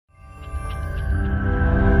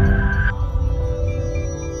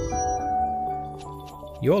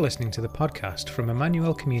You're listening to the podcast from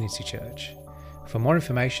Emmanuel Community Church. For more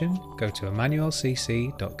information, go to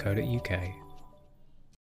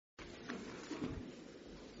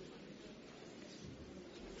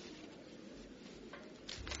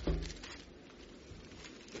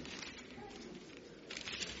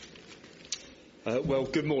Well,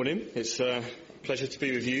 good morning. It's a pleasure to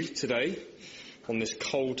be with you today on this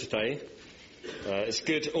cold day. It's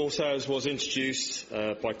good also, as was introduced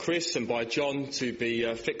by Chris and by John, to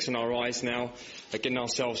be fixing our eyes now, getting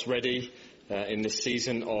ourselves ready in this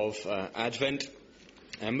season of Advent.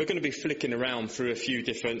 And we're going to be flicking around through a few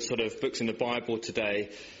different sort of books in the Bible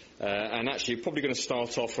today. And actually probably going to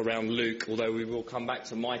start off around Luke, although we will come back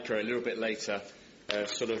to Micah a little bit later,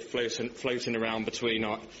 sort of floating around between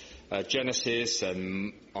Genesis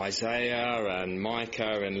and Isaiah and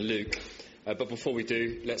Micah and Luke. But before we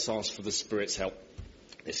do, let's ask for the Spirit's help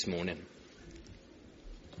this morning.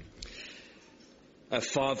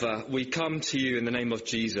 Father, we come to you in the name of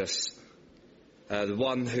Jesus, the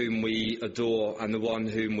one whom we adore and the one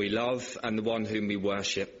whom we love and the one whom we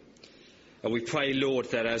worship. And we pray, Lord,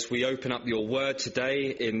 that as we open up your word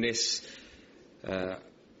today in this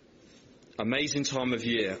amazing time of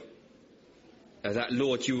year, that,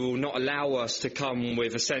 Lord, you will not allow us to come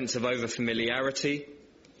with a sense of over-familiarity.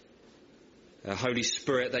 Holy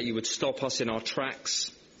Spirit, that you would stop us in our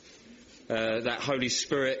tracks. That, Holy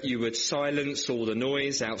Spirit, you would silence all the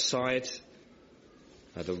noise outside,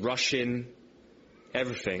 the rushing,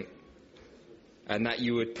 everything. And that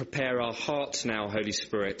you would prepare our hearts now, Holy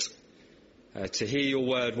Spirit, to hear your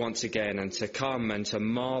word once again and to come and to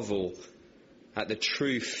marvel at the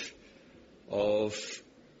truth of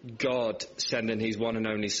God sending his one and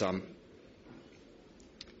only Son.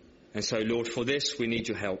 And so, Lord, for this we need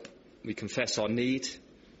your help. We confess our need.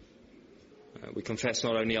 We confess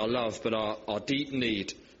not only our love, but our deep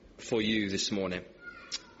need for you this morning.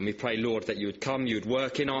 And we pray, Lord, that you would come, you would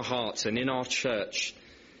work in our hearts and in our church.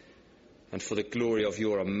 And for the glory of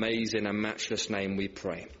your amazing and matchless name we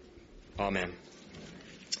pray. Amen.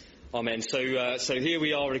 Amen. So here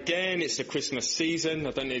we are again. It's the Christmas season. I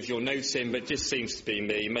don't know if you're noticing, but it just seems to be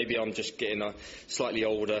me. Maybe I'm just getting slightly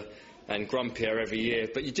older and grumpier every year.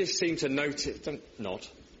 But you just seem to notice. Don't nod.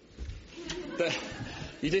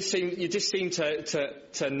 You just seem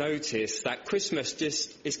to notice that Christmas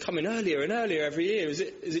just is coming earlier and earlier every year. Is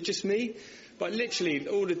it just me? But literally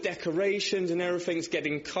all the decorations and everything's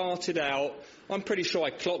getting carted out. I'm pretty sure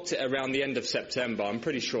I clocked it around the end of September. I'm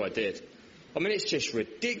pretty sure I did. I mean, it's just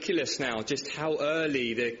ridiculous now, just how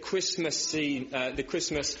early the Christmas scene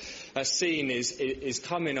is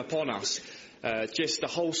coming upon us. Just the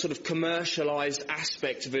whole sort of commercialised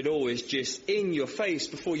aspect of it all is just in your face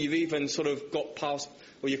before you've even sort of got past,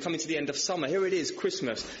 or you're coming to the end of summer. Here it is,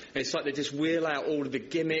 Christmas. And it's like they just wheel out all of the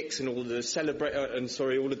gimmicks and all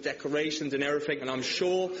the all the decorations and everything. And I'm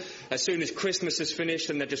sure as soon as Christmas is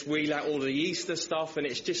finished, and they just wheel out all the Easter stuff, and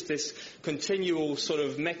it's just this continual sort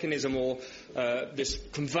of mechanism or this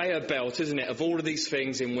conveyor belt, isn't it, of all of these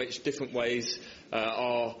things in which different ways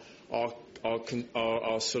our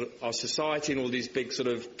society and all these big sort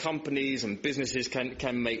of companies and businesses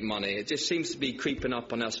can make money. It just seems to be creeping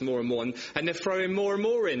up on us more and more, and they're throwing more and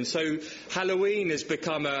more in. So Halloween has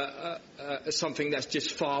become something that's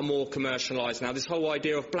just far more commercialised now. This whole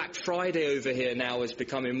idea of Black Friday over here now is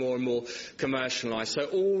becoming more and more commercialised. So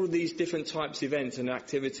all of these different types of events and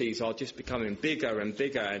activities are just becoming bigger and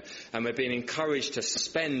bigger, and we're being encouraged to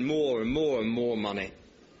spend more and more and more money.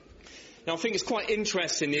 Now, I think it's quite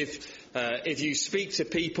interesting if you speak to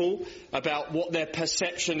people about what their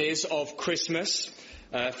perception is of Christmas.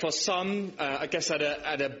 For some, I guess at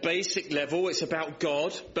a basic level, it's about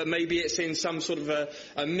God, but maybe it's in some sort of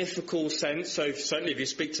a mythical sense. So certainly if you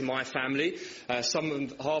speak to my family,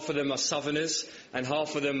 half of them are Southerners and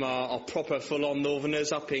half of them are proper full-on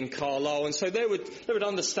Northerners up in Carlisle. And so they would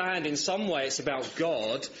understand in some way it's about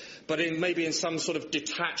God, but maybe in some sort of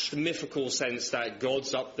detached mythical sense that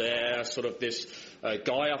God's up there, sort of this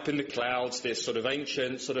guy up in the clouds, this sort of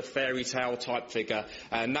ancient sort of fairy tale type figure.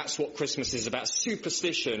 And that's what Christmas is about,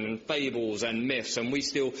 superstition and fables and myths, and we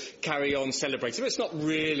still carry on celebrating. But it's not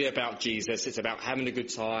really about Jesus, it's about having a good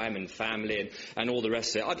time and family and all the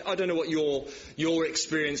rest of it. I don't know what your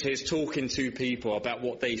experience is talking to people about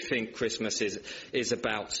what they think Christmas is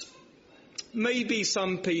about. Maybe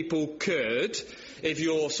some people could, if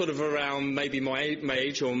you're sort of around maybe my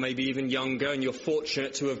age or maybe even younger, and you're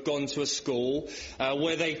fortunate to have gone to a school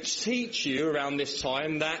where they teach you around this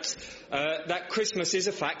time that Christmas is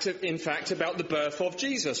in fact about the birth of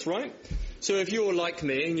Jesus, right? So if you're like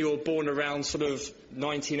me and you're born around sort of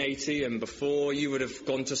 1980 and before, you would have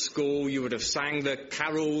gone to school, you would have sang the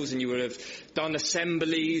carols and you would have done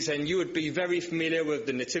assemblies and you would be very familiar with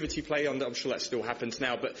the nativity play. I'm sure that still happens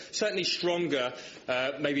now, but certainly stronger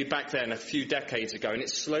maybe back then, a few decades ago. And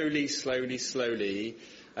it's slowly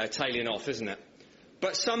tailing off, isn't it?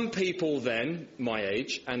 But some people then, my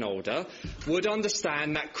age and older, would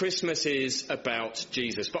understand that Christmas is about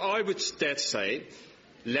Jesus. But I would dare to say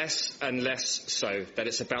less and less so, that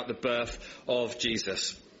it's about the birth of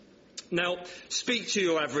Jesus. Now, speak to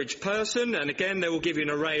your average person, and again, they will give you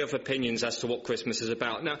an array of opinions as to what Christmas is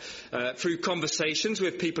about. Now, through conversations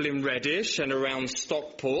with people in Reddish and around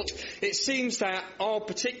Stockport, it seems that our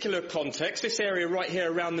particular context, this area right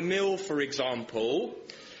here around the mill, for example,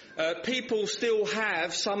 people still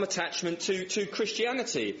have some attachment to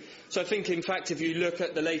Christianity. So I think, in fact, if you look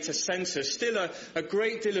at the latest census, still a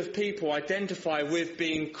great deal of people identify with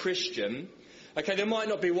being Christian. Okay, they might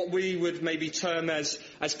not be what we would maybe term as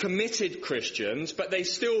committed Christians, but they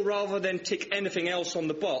still, rather than tick anything else on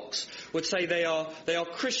the box, would say they are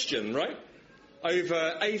Christian, right?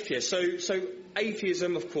 Over atheists. So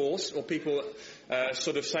atheism, of course, or people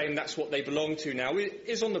sort of saying that's what they belong to now,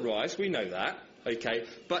 is on the rise. We know that. Okay,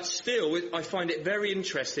 but still, I find it very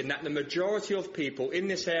interesting that the majority of people in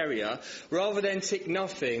this area, rather than tick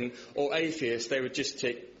nothing or atheist, they would just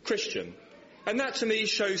tick Christian. And that to me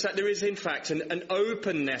shows that there is in fact an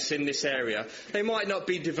openness in this area. They might not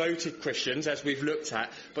be devoted Christians, as we've looked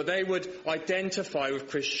at, but they would identify with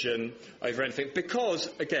Christian over anything because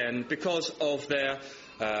of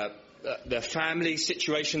their family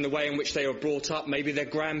situation, the way in which they were brought up, maybe their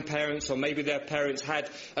grandparents or maybe their parents had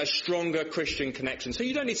a stronger Christian connection. So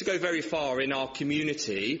you don't need to go very far in our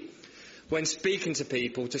community when speaking to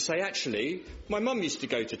people to say, actually, my mum used to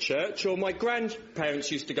go to church or my grandparents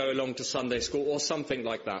used to go along to Sunday school or something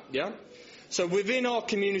like that, yeah? So within our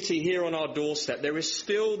community here on our doorstep, there is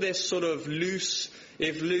still this sort of loose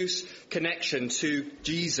connection to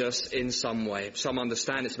Jesus in some way. Some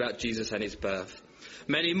understand it's about Jesus and his birth.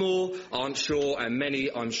 Many more aren't sure, and many,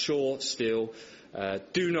 I'm sure, still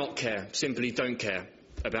do not care, simply don't care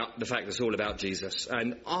about the fact that it's all about Jesus.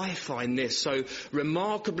 And I find this so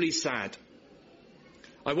remarkably sad.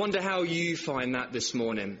 I wonder how you find that this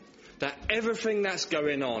morning, that everything that's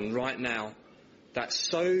going on right now, that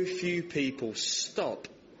so few people stop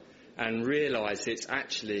and realise it's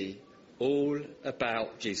actually all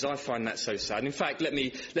about Jesus. I find that so sad. In fact, let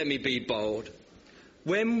me be bold.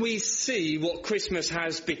 When we see what Christmas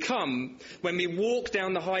has become, when we walk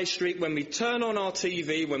down the high street, when we turn on our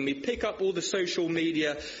TV, when we pick up all the social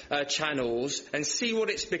media channels and see what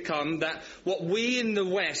it's become, that what we in the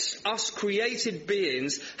West, us created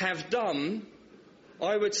beings, have done,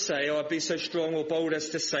 I would say, or I'd be so strong or bold as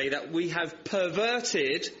to say that we have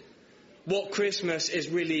perverted what Christmas is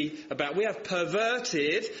really about. We have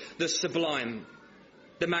perverted the sublime,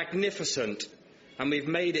 the magnificent, and we've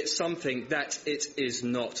made it something that it is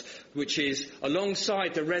not, which is,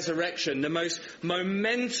 alongside the resurrection, the most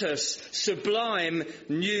momentous, sublime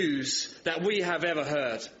news that we have ever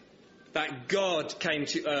heard. That God came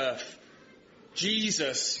to earth.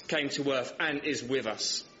 Jesus came to earth and is with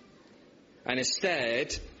us. And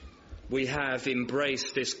instead, we have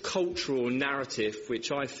embraced this cultural narrative,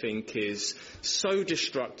 which I think is so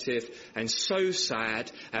destructive and so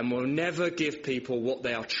sad and will never give people what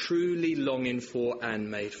they are truly longing for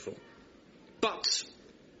and made for. But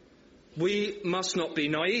we must not be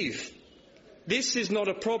naive. This is not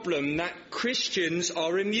a problem that Christians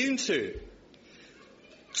are immune to.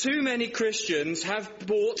 Too many Christians have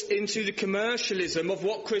bought into the commercialism of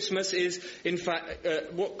what Christmas is, in fact,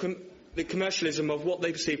 the commercialism of what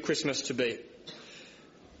they perceive Christmas to be.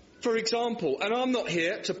 For example, and I'm not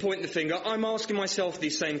here to point the finger, I'm asking myself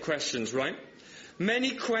these same questions, right?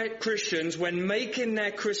 Many Christians, when making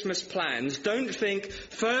their Christmas plans, don't think,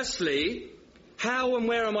 firstly, how and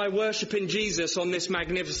where am I worshipping Jesus on this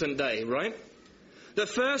magnificent day, right? The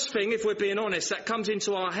first thing, if we're being honest, that comes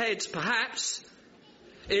into our heads, perhaps,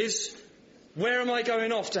 is, where am I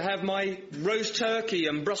going off to have my roast turkey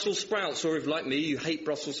and Brussels sprouts? Or if, like me, you hate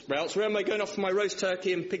Brussels sprouts, where am I going off for my roast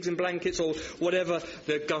turkey and pigs in blankets or whatever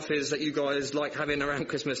the guff is that you guys like having around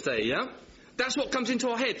Christmas Day, yeah? That's what comes into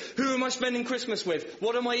our head. Who am I spending Christmas with?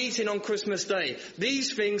 What am I eating on Christmas Day?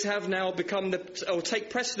 These things have now become or take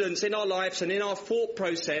precedence in our lives and in our thought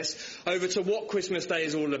process over to what Christmas Day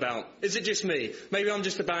is all about. Is it just me? Maybe I'm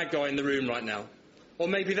just a bad guy in the room right now. Or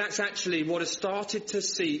maybe that's actually what has started to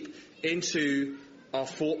seep into our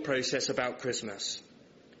thought process about Christmas.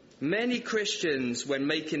 Many Christians, when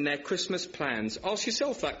making their Christmas plans, ask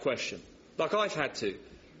yourself that question, like I've had to.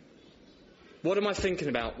 What am I thinking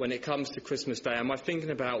about when it comes to Christmas Day? Am I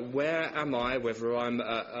thinking about where am I, whether I'm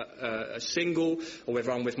a single, or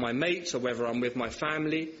whether I'm with my mates, or whether I'm with my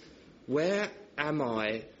family? Where am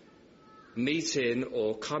I meeting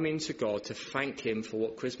or coming to God to thank him for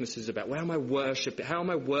what Christmas is about? Where am I worshiping? How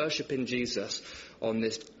am I worshipping Jesus on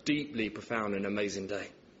this deeply profound and amazing day?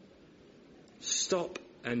 Stop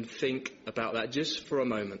and think about that just for a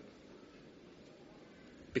moment.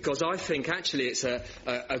 Because I think actually it's a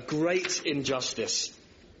great injustice.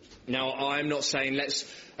 Now, I'm not saying let's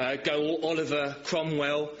go Oliver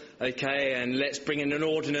Cromwell, okay, and let's bring in an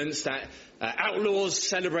ordinance that outlaws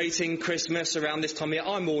celebrating Christmas around this time of year.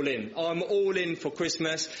 I'm all in. I'm all in for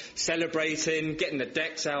Christmas, celebrating, getting the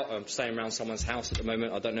decks out. I'm staying around someone's house at the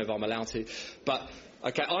moment. I don't know if I'm allowed to. But,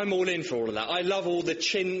 okay, I'm all in for all of that. I love all the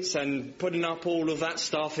chintz and putting up all of that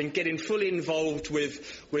stuff and getting fully involved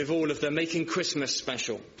with all of them, making Christmas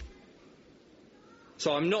special.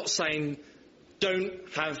 So I'm not saying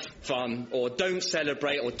don't have fun or don't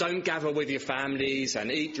celebrate or don't gather with your families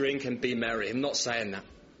and eat, drink and be merry. I'm not saying that.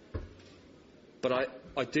 But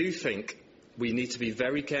I do think we need to be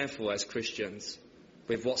very careful as Christians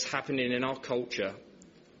with what's happening in our culture,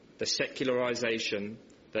 the secularisation,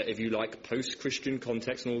 that if you like post-Christian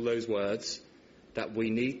context and all those words, that we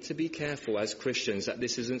need to be careful as Christians that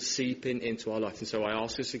this isn't seeping into our life. And so I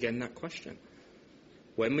ask us again that question.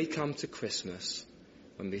 When we come to Christmas,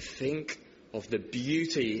 when we think of the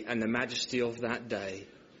beauty and the majesty of that day,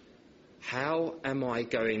 how am I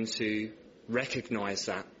going to recognise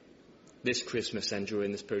that this Christmas and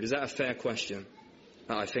during this period? Is that a fair question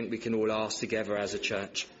that I think we can all ask together as a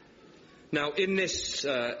church? Now, in this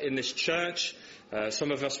church,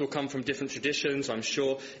 some of us will come from different traditions, I'm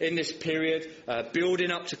sure. In this period,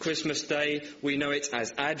 building up to Christmas Day, we know it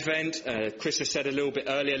as Advent. Chris has said a little bit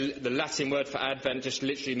earlier, the Latin word for Advent just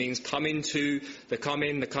literally means coming to, the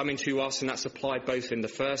coming to us, and that's applied both in the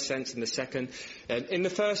first sense and the second. In the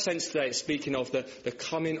first sense today, it's speaking of the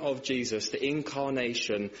coming of Jesus, the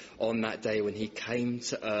incarnation on that day when he came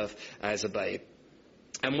to earth as a babe.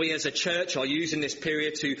 And we as a church are using this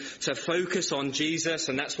period to focus on Jesus,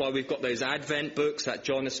 and that's why we've got those Advent books that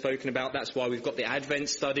John has spoken about. That's why we've got the Advent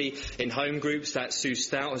study in home groups that Sue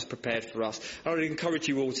Stout has prepared for us. I would encourage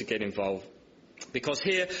you all to get involved. Because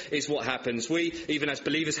here is what happens. We, even as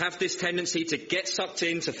believers, have this tendency to get sucked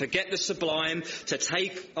in, to forget the sublime, to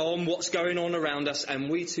take on what's going on around us,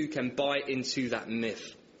 and we too can buy into that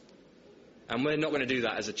myth. And we're not going to do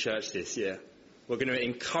that as a church this year. We're going to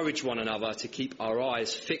encourage one another to keep our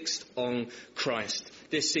eyes fixed on Christ.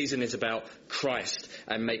 This season is about Christ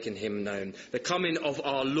and making him known. The coming of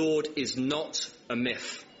our Lord is not a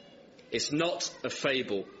myth. It's not a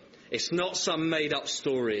fable. It's not some made-up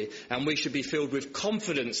story. And we should be filled with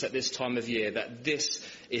confidence at this time of year that this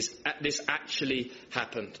actually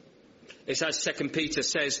happened. It's as 2 Peter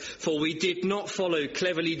says, "For we did not follow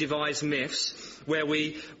cleverly devised myths, when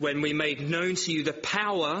we made known to you the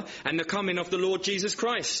power and the coming of the Lord Jesus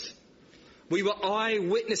Christ. We were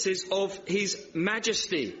eyewitnesses of his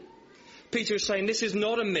majesty." Peter is saying this is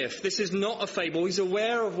not a myth, this is not a fable. He's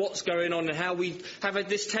aware of what's going on and how we have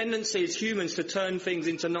this tendency as humans to turn things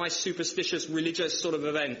into nice, superstitious, religious sort of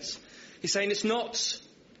events. He's saying it's not.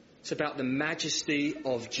 It's about the majesty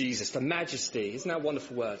of Jesus. The majesty, isn't that a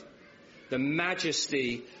wonderful word? The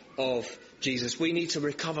majesty of Jesus. We need to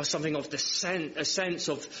recover something of a sense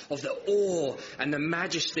of the awe and the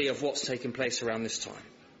majesty of what's taking place around this time.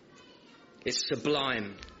 It's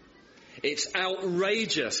sublime. It's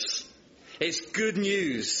outrageous. It's good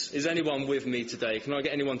news. Is anyone with me today? Can I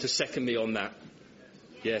get anyone to second me on that?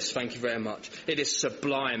 Yes, thank you very much. It is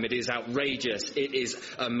sublime. It is outrageous. It is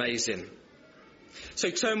amazing. So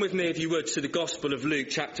turn with me, if you would, to the Gospel of Luke,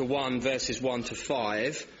 chapter 1, verses 1 to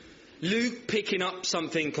 5. Luke picking up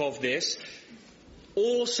something of this,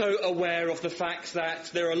 also aware of the fact that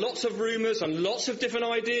there are lots of rumours and lots of different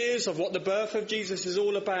ideas of what the birth of Jesus is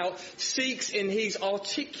all about, seeks in his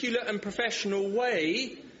articulate and professional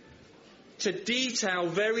way to detail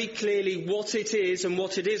very clearly what it is and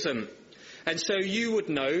what it isn't. And so you would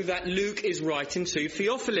know that Luke is writing to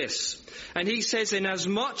Theophilus. And he says,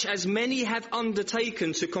 "Inasmuch as many have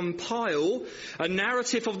undertaken to compile a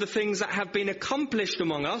narrative of the things that have been accomplished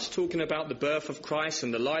among us," talking about the birth of Christ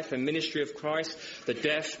and the life and ministry of Christ, the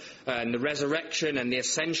death and the resurrection and the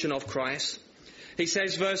ascension of Christ. He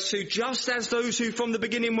says, verse 2, "Just as those who from the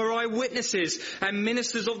beginning were eyewitnesses and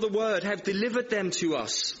ministers of the word have delivered them to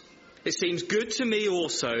us. It seems good to me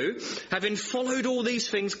also, having followed all these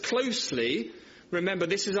things closely." Remember,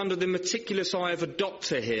 this is under the meticulous eye of a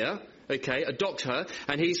doctor here, okay, a doctor,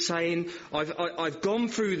 and he's saying, I've gone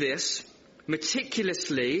through this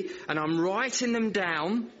meticulously, and I'm writing them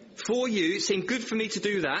down For you, it seemed good for me to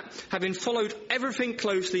do that, having followed everything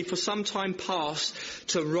closely for some time past,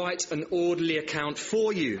 to write an orderly account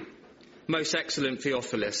for you, most excellent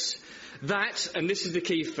Theophilus. That, and this is the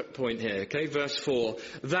key point here, okay, verse 4,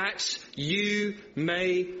 that you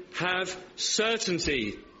may have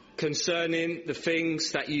certainty concerning the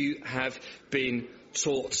things that you have been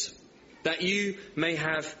taught. That you may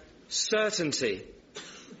have certainty.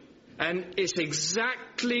 And it's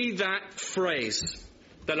exactly that phrase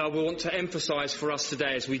that I want to emphasise for us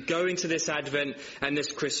today as we go into this Advent and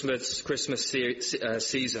this Christmas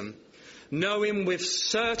season. Knowing with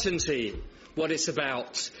certainty what it's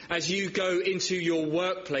about. As you go into your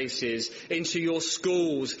workplaces, into your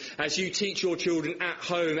schools, as you teach your children at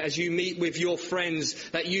home, as you meet with your friends,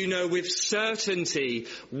 that you know with certainty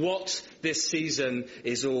what this season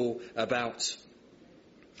is all about.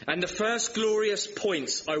 And the first glorious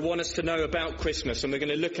points I want us to know about Christmas, and we're going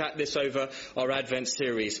to look at this over our Advent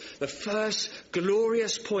series. The first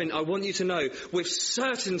glorious point I want you to know with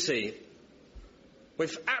certainty,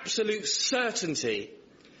 with absolute certainty,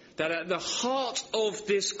 that at the heart of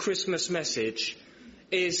this Christmas message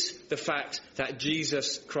is the fact that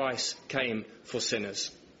Jesus Christ came for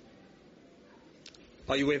sinners.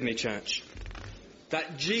 Are you with me, church?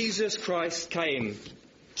 That Jesus Christ came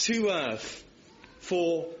to earth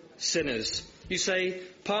for sinners. You say,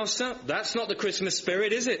 Pastor, that's not the Christmas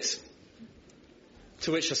spirit, is it?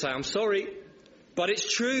 To which I say, I'm sorry, but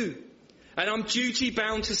it's true. And I'm duty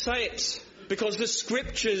bound to say it, because the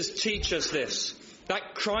scriptures teach us this,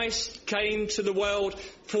 that Christ came to the world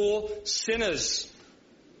for sinners.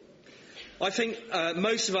 I think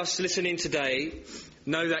most of us listening today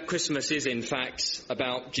know that Christmas is in fact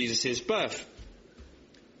about Jesus' birth.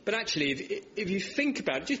 But actually, if you think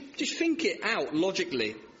about it, just think it out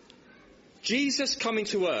logically. Jesus coming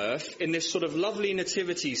to earth in this sort of lovely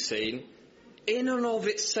nativity scene, in and of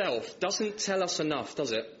itself, doesn't tell us enough,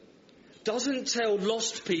 does it? Doesn't tell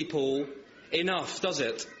lost people enough, does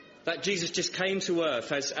it? That Jesus just came to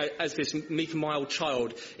earth as this meek, mild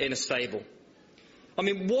child in a stable. I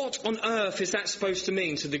mean, what on earth is that supposed to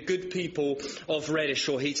mean to the good people of Reddish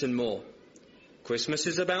or Heaton Moor? Christmas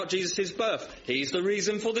is about Jesus' birth. He's the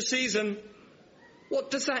reason for the season. What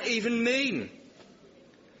does that even mean?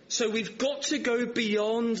 So we've got to go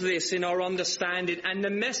beyond this in our understanding and the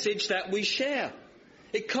message that we share.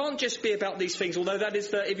 It can't just be about these things, although that is,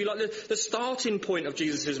 if you like, the starting point of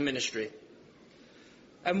Jesus' ministry.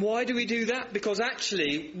 And why do we do that? Because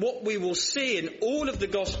actually, what we will see in all of the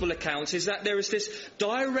gospel accounts is that there is this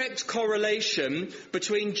direct correlation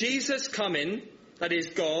between Jesus coming, that is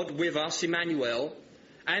God with us, Emmanuel,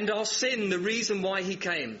 and our sin, the reason why he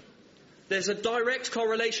came. There's a direct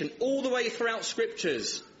correlation all the way throughout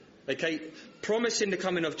scriptures, okay, promising the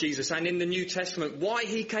coming of Jesus, and in the New Testament, why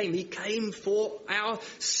he came for our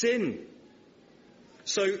sin.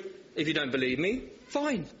 So, if you don't believe me,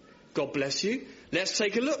 fine, God bless you. Let's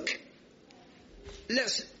take a look.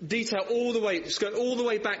 Let's detail all the way, let's go all the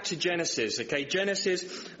way back to Genesis, okay,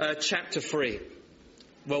 Genesis chapter 3.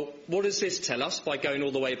 Well, what does this tell us by going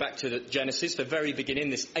all the way back to Genesis, the very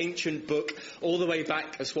beginning, this ancient book, all the way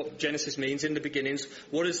back, that's what Genesis means, in the beginnings.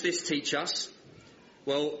 What does this teach us?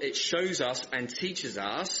 Well, it shows us and teaches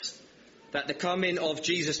us that the coming of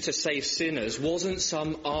Jesus to save sinners wasn't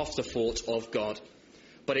some afterthought of God,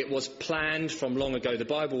 but it was planned from long ago. The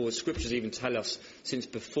Bible, the scriptures even tell us, since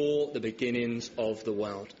before the beginnings of the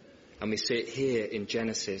world. And we see it here in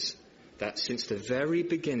Genesis, that since the very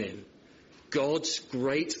beginning, God's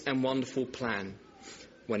great and wonderful plan,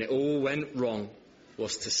 when it all went wrong,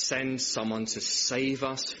 was to send someone to save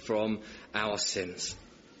us from our sins.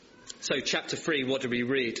 So chapter 3, what do we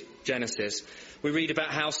read? Genesis. We read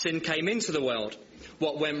about how sin came into the world,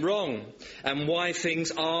 what went wrong, and why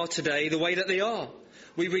things are today the way that they are.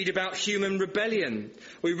 We read about human rebellion.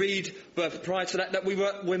 We read, prior to that we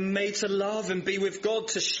were made to love and be with God,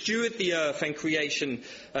 to steward the earth and creation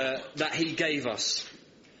that he gave us.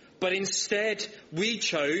 But instead, we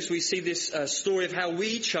see this story of how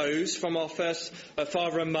we chose from our first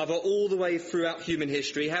father and mother all the way throughout human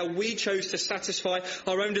history, how we chose to satisfy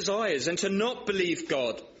our own desires and to not believe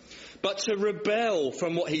God, but to rebel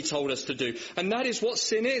from what he told us to do. And that is what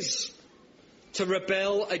sin is, to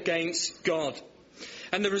rebel against God.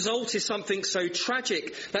 And the result is something so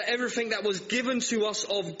tragic, that everything that was given to us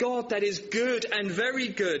of God that is good and very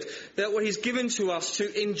good, that what he's given to us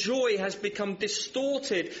to enjoy has become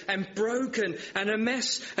distorted and broken and a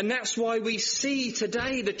mess. And that's why we see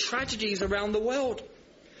today the tragedies around the world.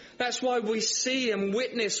 That's why we see and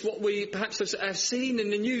witness what we perhaps have seen in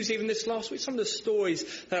the news even this last week. Some of the stories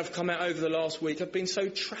that have come out over the last week have been so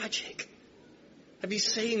tragic. Have you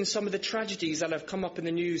seen some of the tragedies that have come up in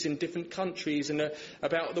the news in different countries and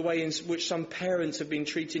about the way in which some parents have been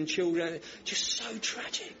treating children? Just so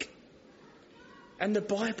tragic. And the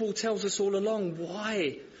Bible tells us all along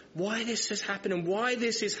why this has happened and why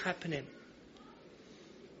this is happening.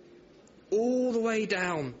 All the way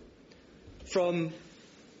down from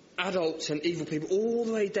adults and evil people, all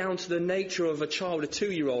the way down to the nature of a child, a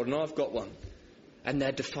 2-year-old, and I've got one, and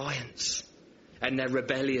their defiance and their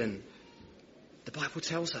rebellion. The Bible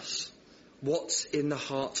tells us what's in the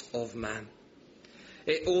heart of man.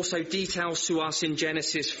 It also details to us in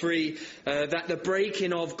Genesis 3 that the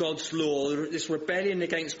breaking of God's law, this rebellion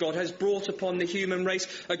against God, has brought upon the human race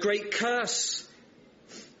a great curse.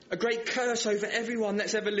 A great curse over everyone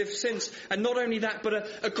that's ever lived since. And not only that, but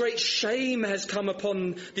a great shame has come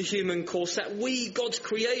upon the human course, that we, God's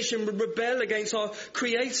creation, would rebel against our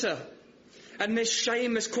Creator. And this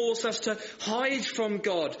shame has caused us to hide from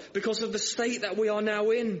God because of the state that we are now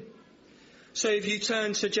in. So if you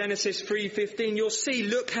turn to Genesis 3:15, you'll see,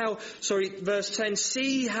 verse 10,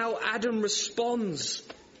 see how Adam responds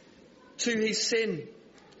to his sin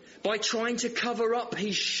by trying to cover up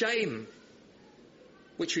his shame,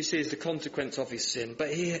 which we see as the consequence of his sin.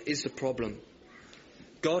 But here is the problem.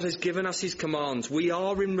 God has given us his commands. We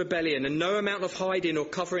are in rebellion, and no amount of hiding or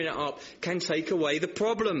covering it up can take away the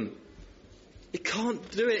problem. You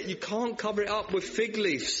can't do it. You can't cover it up with fig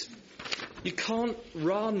leaves. You can't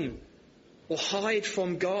run or hide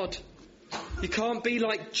from God. You can't be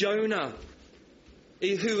like Jonah,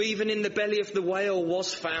 who even in the belly of the whale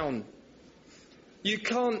was found. You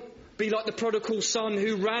can't be like the prodigal son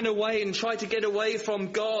who ran away and tried to get away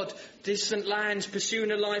from God, distant lands,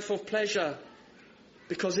 pursuing a life of pleasure.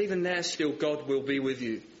 Because even there still God will be with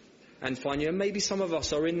you and find you. And maybe some of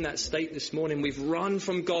us are in that state this morning. We've run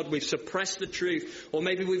from God, we've suppressed the truth, or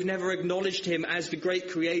maybe we've never acknowledged him as the great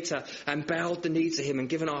creator and bowed the knee to him and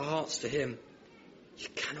given our hearts to him. You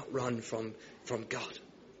cannot run from God.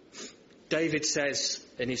 David says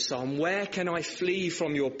in his psalm, where can I flee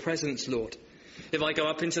from your presence, Lord? If I go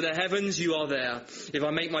up into the heavens, you are there. If I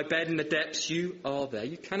make my bed in the depths, you are there.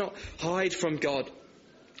 You cannot hide from God.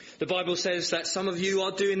 The Bible says that some of you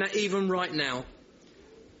are doing that even right now.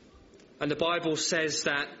 And the Bible says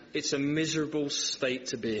that it's a miserable state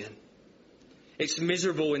to be in. It's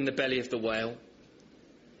miserable in the belly of the whale.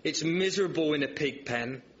 It's miserable in a pig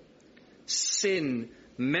pen. Sin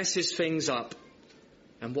messes things up.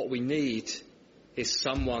 And what we need is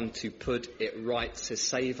someone to put it right, to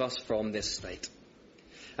save us from this state.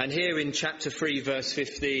 And here in chapter 3, verse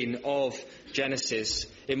 15 of Genesis,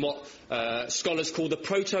 in what scholars call the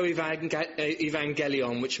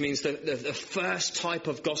proto-evangelion, which means the first type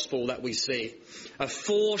of gospel that we see, a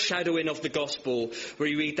foreshadowing of the gospel, where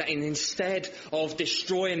you read that instead of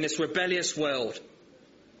destroying this rebellious world,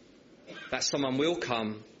 that someone will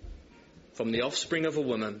come from the offspring of a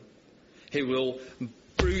woman who will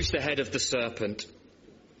bruise the head of the serpent,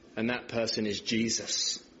 and that person is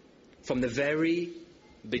Jesus. From the very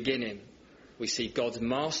beginning, we see God's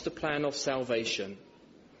master plan of salvation,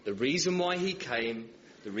 the reason why he came,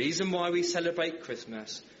 the reason why we celebrate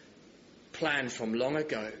Christmas, planned from long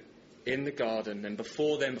ago in the garden, and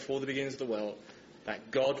before the beginnings of the world,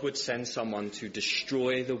 that God would send someone to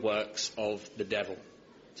destroy the works of the devil,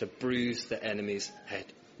 to bruise the enemy's head.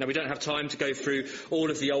 Now, we don't have time to go through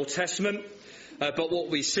all of the Old Testament, but what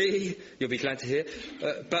we see, you'll be glad to hear,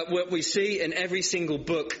 but what we see in every single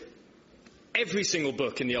book in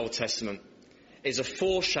the Old Testament is a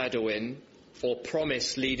foreshadowing or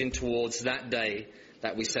promise leading towards that day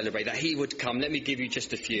that we celebrate, that he would come. Let me give you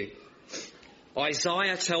just a few.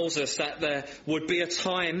 Isaiah tells us that there would be a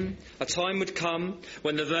time would come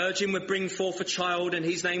when the virgin would bring forth a child and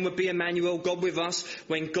his name would be Emmanuel, God with us,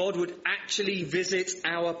 when God would actually visit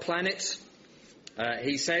our planet.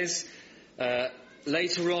 He says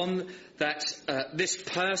later on that this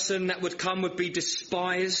person that would come would be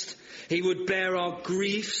despised. He would bear our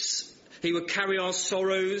griefs. He would carry our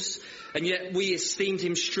sorrows. And yet we esteemed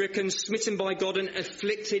him stricken, smitten by God and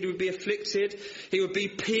afflicted. He would be afflicted. He would be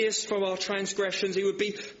pierced for our transgressions. He would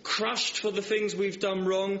be crushed for the things we've done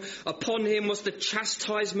wrong. Upon him was the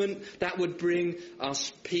chastisement that would bring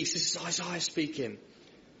us peace. This is Isaiah speaking,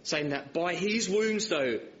 saying that by his wounds,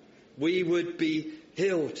 though, we would be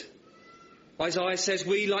healed. Isaiah says,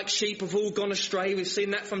 we like sheep have all gone astray. We've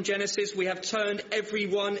seen that from Genesis. We have turned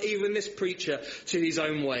everyone, even this preacher, to his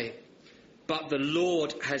own way. But the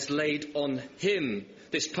Lord has laid on him,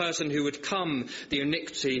 this person who would come, the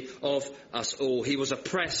iniquity of us all. He was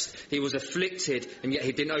oppressed, he was afflicted, and yet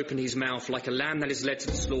he didn't open his mouth. Like a lamb that is led to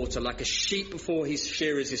the slaughter, like a sheep before his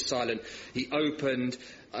shearers is silent, he opened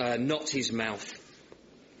not his mouth.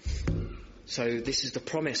 So this is the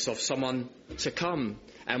promise of someone to come,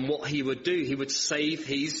 and what he would do, he would save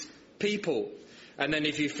his people. And then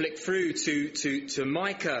if you flick through to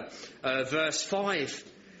Micah, verse 5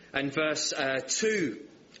 and verse 2,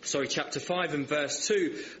 chapter 5 and verse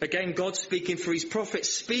 2, again God speaking through his prophets,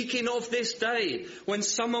 speaking of this day when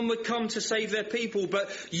someone would come to save their people. But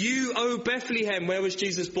you, O Bethlehem, where was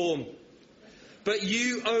Jesus born? But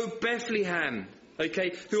you, O Bethlehem,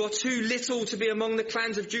 who are too little to be among the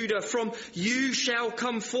clans of Judah, from you shall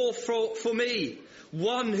come forth for me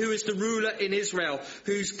one who is the ruler in Israel,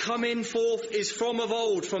 whose coming forth is from of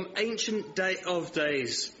old, from ancient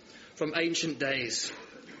days.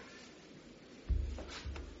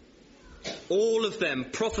 All of them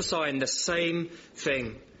prophesying the same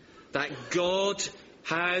thing, that God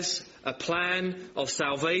has a plan of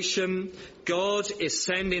salvation. God is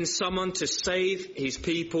sending someone to save his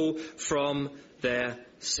people from their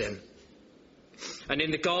sin. And in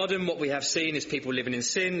the garden, what we have seen is people living in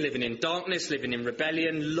sin, living in darkness, living in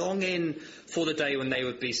rebellion, longing for the day when they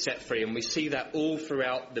would be set free. And we see that all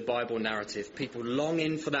throughout the Bible narrative. People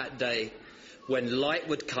longing for that day when light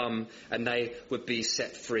would come and they would be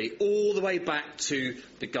set free. All the way back to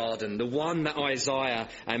the garden, the one that Isaiah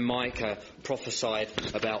and Micah prophesied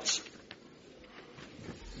about.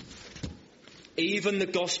 Even the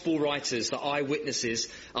gospel writers, the eyewitnesses,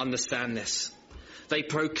 understand this. They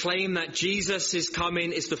proclaim that Jesus'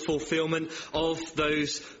 coming is the fulfillment of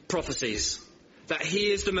those prophecies. That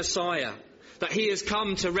he is the Messiah. That he has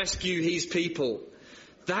come to rescue his people.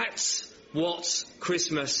 That's what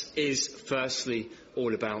Christmas is firstly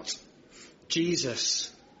all about. Jesus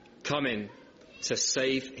coming to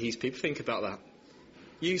save his people. Think about that.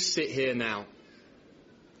 You sit here now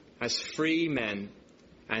as free men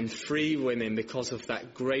and free women because of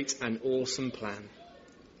that great and awesome plan.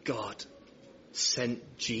 God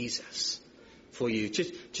sent Jesus for you.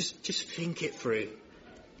 Just think it through.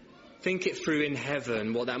 Think it through in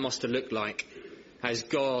heaven, what that must have looked like as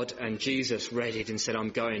God and Jesus readied and said,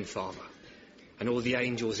 I'm going, Father. And all the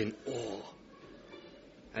angels in awe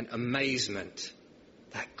and amazement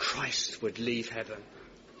that Christ would leave heaven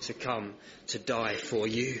to come to die for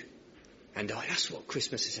you and I. That's what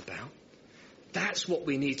Christmas is about. That's what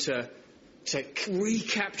we need to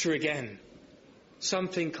recapture again.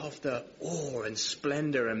 Something of the awe and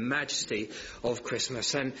splendour and majesty of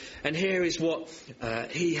Christmas. And here is what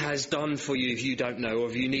he has done for you if you don't know, or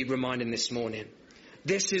if you need reminding this morning.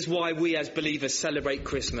 This is why we as believers celebrate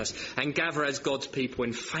Christmas and gather as God's people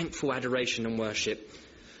in thankful adoration and worship.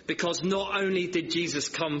 Because not only did Jesus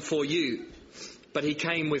come for you, but he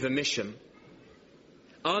came with a mission.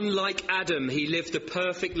 Unlike Adam, he lived a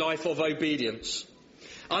perfect life of obedience.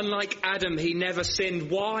 Unlike Adam, he never sinned.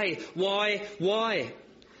 Why?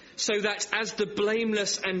 So that as the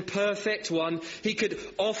blameless and perfect one, he could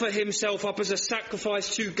offer himself up as a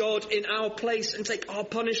sacrifice to God in our place and take our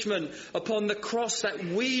punishment upon the cross that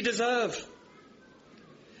we deserve.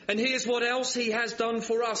 And here's what else he has done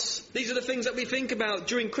for us. These are the things that we think about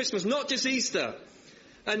during Christmas, not just Easter.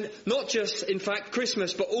 And not just, in fact,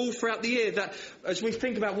 Christmas, but all throughout the year. That as we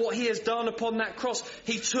think about what he has done upon that cross,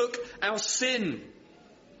 he took our sin.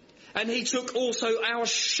 And he took also our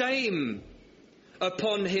shame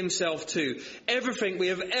upon himself too. Everything we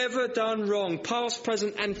have ever done wrong, past,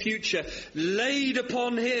 present and future, laid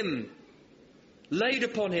upon him. Laid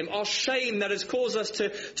upon him. Our shame that has caused us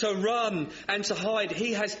to run and to hide.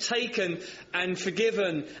 He has taken and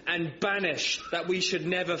forgiven and banished, that we should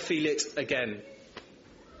never feel it again.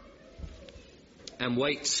 And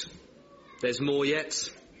wait, there's more yet.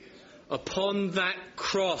 Upon that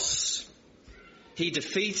cross, he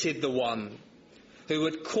defeated the one who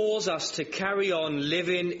would cause us to carry on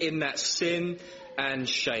living in that sin and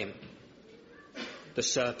shame. The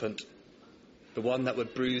serpent, the one that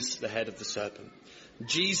would bruise the head of the serpent.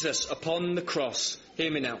 Jesus upon the cross,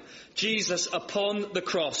 hear me now, Jesus upon the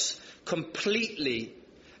cross completely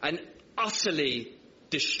and utterly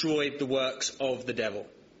destroyed the works of the devil.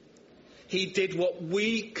 He did what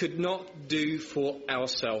we could not do for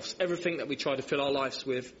ourselves. Everything that we try to fill our lives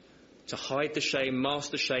with, to hide the shame,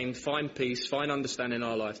 mask the shame, find peace, find understanding in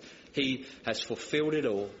our lives. He has fulfilled it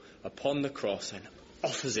all upon the cross and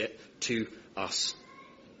offers it to us.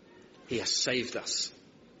 He has saved us.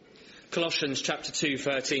 Colossians chapter 2,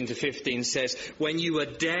 13 to 15 says, when you were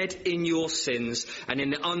dead in your sins and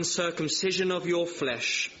in the uncircumcision of your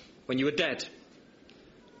flesh, when you were dead,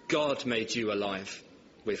 God made you alive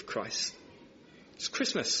with Christ. It's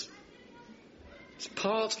Christmas. It's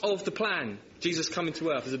part of the plan. Jesus coming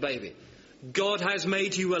to earth as a baby. God has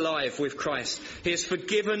made you alive with Christ. He has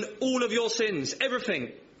forgiven all of your sins,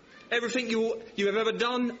 everything. Everything you have ever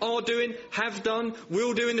done, are doing, have done,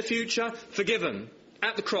 will do in the future, forgiven.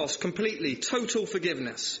 At the cross, completely, total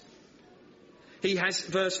forgiveness. He has,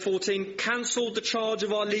 verse 14, cancelled the charge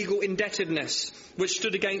of our legal indebtedness, which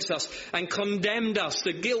stood against us, and condemned us,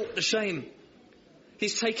 the guilt, the shame.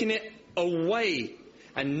 He's taken it away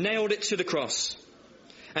and nailed it to the cross.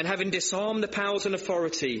 And having disarmed the powers and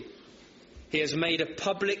authority, he has made a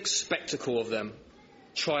public spectacle of them,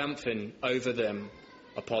 triumphing over them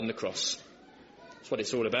upon the cross. That's what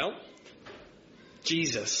it's all about.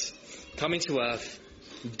 Jesus coming to earth,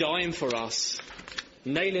 dying for us,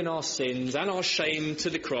 nailing our sins and our shame to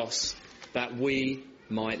the cross, that we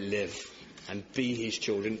might live and be his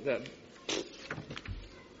children.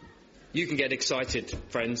 You can get excited,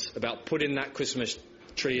 friends, about putting that Christmas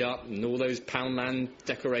tree up and all those Poundland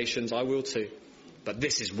decorations. I will too. But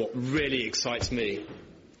this is what really excites me,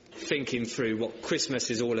 thinking through what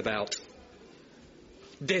Christmas is all about.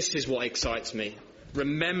 This is what excites me,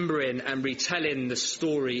 remembering and retelling the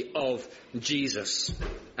story of Jesus,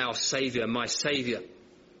 our Saviour, my Saviour.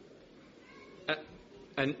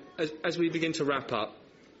 And as we begin to wrap up,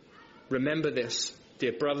 remember this,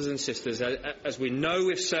 dear brothers and sisters, as we know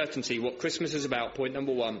with certainty what Christmas is about, point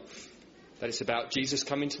number one, that it's about Jesus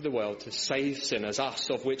coming to the world to save sinners, us,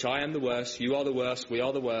 of which I am the worst, you are the worst, we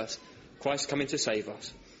are the worst, Christ coming to save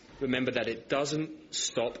us. Remember that it doesn't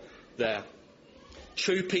stop there.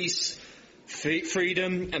 True peace,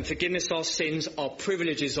 freedom and forgiveness of our sins are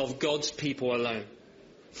privileges of God's people alone.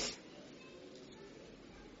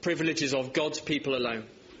 Privileges of God's people alone.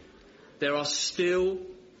 There are still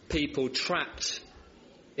people trapped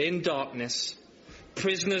in darkness,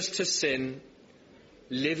 prisoners to sin,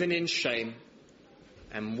 living in shame,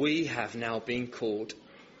 and we have now been called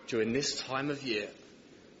during this time of year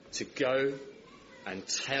to go and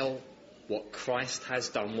tell what Christ has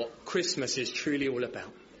done, what Christmas is truly all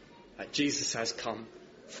about, that Jesus has come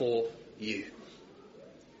for you.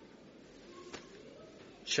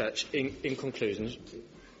 Church, in conclusion,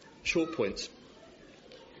 short points.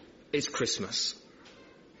 It's Christmas.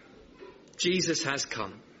 Jesus has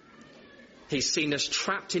come. He's seen us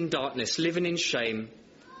trapped in darkness, living in shame,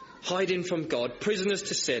 hiding from God, prisoners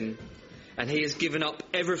to sin, and he has given up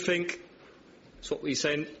everything. That's what we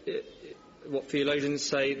say, what theologians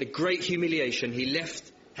say, the great humiliation. He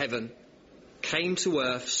left heaven, came to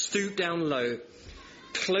earth, stooped down low,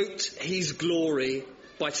 cloaked his glory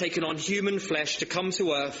by taking on human flesh to come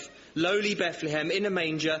to earth, lowly Bethlehem, in a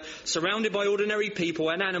manger, surrounded by ordinary people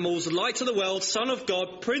and animals, light of the world, Son of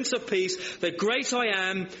God, Prince of Peace, the great I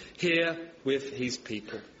am, here with his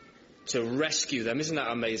people to rescue them. Isn't that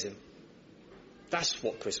amazing? That's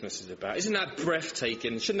what Christmas is about. Isn't that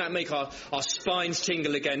breathtaking? Shouldn't that make our spines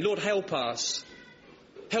tingle again? Lord, help us.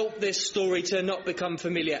 Help this story to not become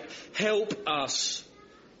familiar. Help us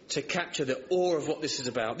to capture the awe of what this is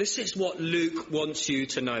about. This is what Luke wants you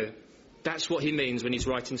to know. That's what he means when he's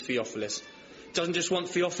writing to Theophilus. Doesn't just want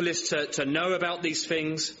Theophilus to know about these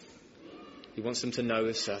things. He wants them to know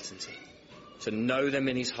with certainty. To know them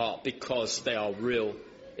in his heart, because they are real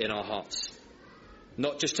in our hearts.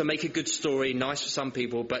 Not just to make a good story, nice for some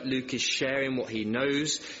people, but Luke is sharing what he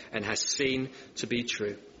knows and has seen to be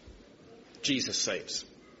true. Jesus saves.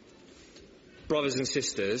 Brothers and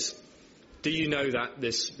sisters, do you know that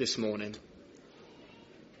this morning?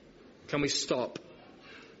 Can we stop?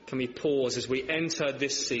 Can we pause as we enter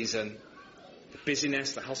this season? The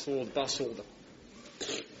busyness, the hustle, the bustle,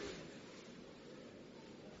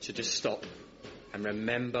 to just stop and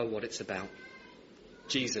remember what it's about.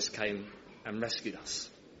 Jesus came and rescued us.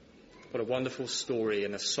 What a wonderful story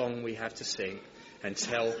and a song we have to sing and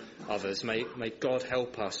tell others. May God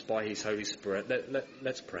help us by his Holy Spirit.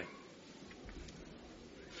 Let's pray.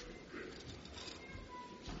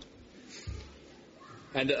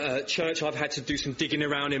 And church, I've had to do some digging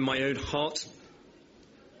around in my own heart.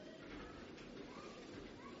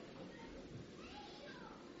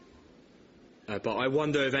 But I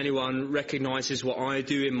wonder if anyone recognises what I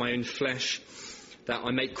do in my own flesh, that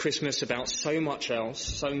I make Christmas about so much else,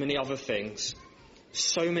 so many other things,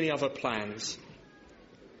 so many other plans.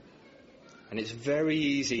 And it's very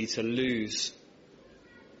easy to lose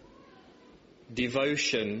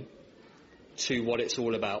devotion to what it's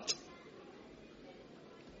all about.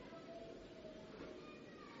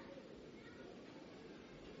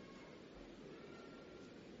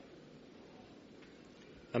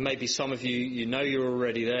 And maybe some of you, you know you're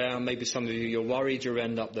already there. Maybe some of you, you're worried you'll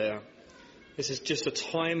end up there. This is just a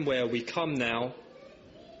time where we come now.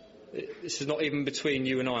 This is not even between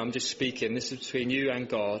you and I'm just speaking. This is between you and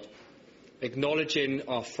God. Acknowledging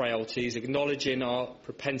our frailties, acknowledging our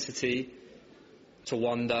propensity to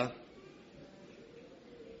wander.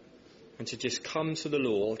 and to just come to the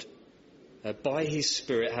Lord by his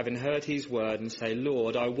Spirit, having heard his word, and say,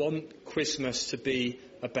 Lord, I want Christmas to be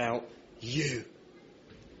about you.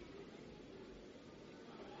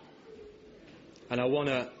 And I want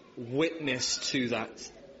to witness to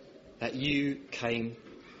that you came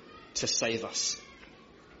to save us.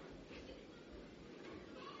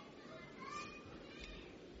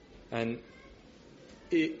 And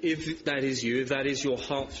if that is you, if that is your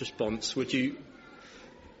heart's response, would you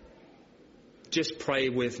just pray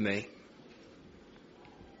with me,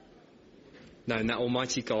 knowing that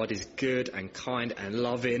Almighty God is good and kind and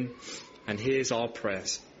loving, and here's our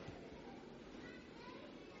prayers.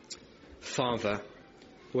 Father,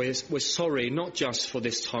 we're sorry not just for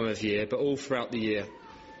this time of year, but all throughout the year,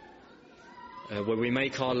 where we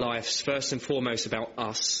make our lives first and foremost about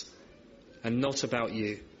us and not about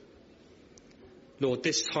you. Lord,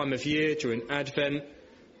 this time of year during Advent,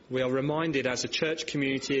 we are reminded as a church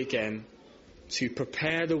community again to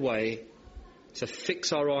prepare the way, to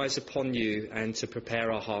fix our eyes upon you and to prepare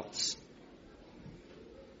our hearts.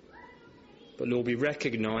 But Lord, we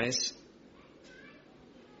recognise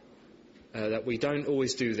that we don't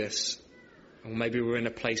always do this, or maybe we're in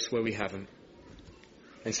a place where we haven't.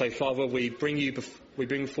 And so, Father, we bring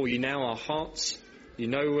before you now our hearts. You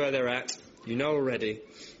know where they're at. You know already.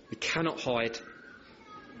 We cannot hide.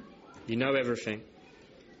 You know everything.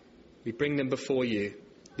 We bring them before you,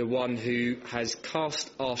 the one who has cast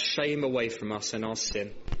our shame away from us and our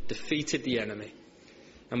sin, defeated the enemy.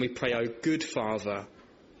 And we pray, O good Father,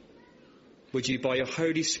 would you by your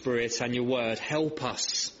Holy Spirit and your word help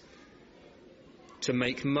us to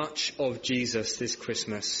make much of Jesus this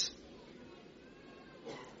Christmas.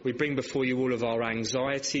 We bring before you all of our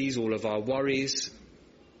anxieties, all of our worries,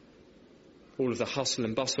 all of the hustle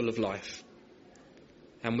and bustle of life.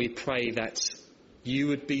 And we pray that you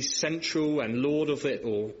would be central and Lord of it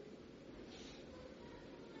all.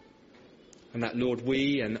 And that, Lord,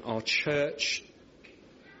 we and our church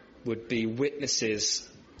would be witnesses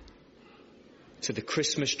to the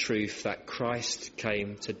Christmas truth that Christ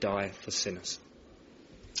came to die for sinners.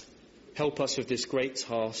 Help us with this great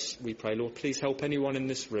task, we pray. Lord, please help anyone in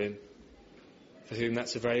this room for whom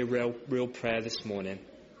that's a very real prayer this morning.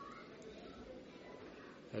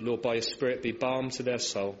 Lord, by your Spirit, be balm to their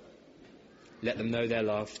soul. Let them know they're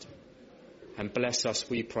loved. And bless us,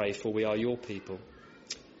 we pray, for we are your people.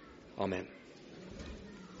 Amen.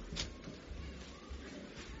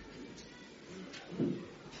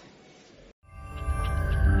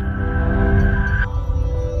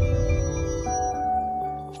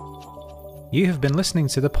 You have been listening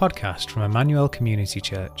to the podcast from Emmanuel Community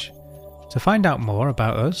Church. To find out more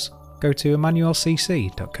about us, go to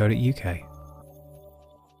emmanuelcc.co.uk.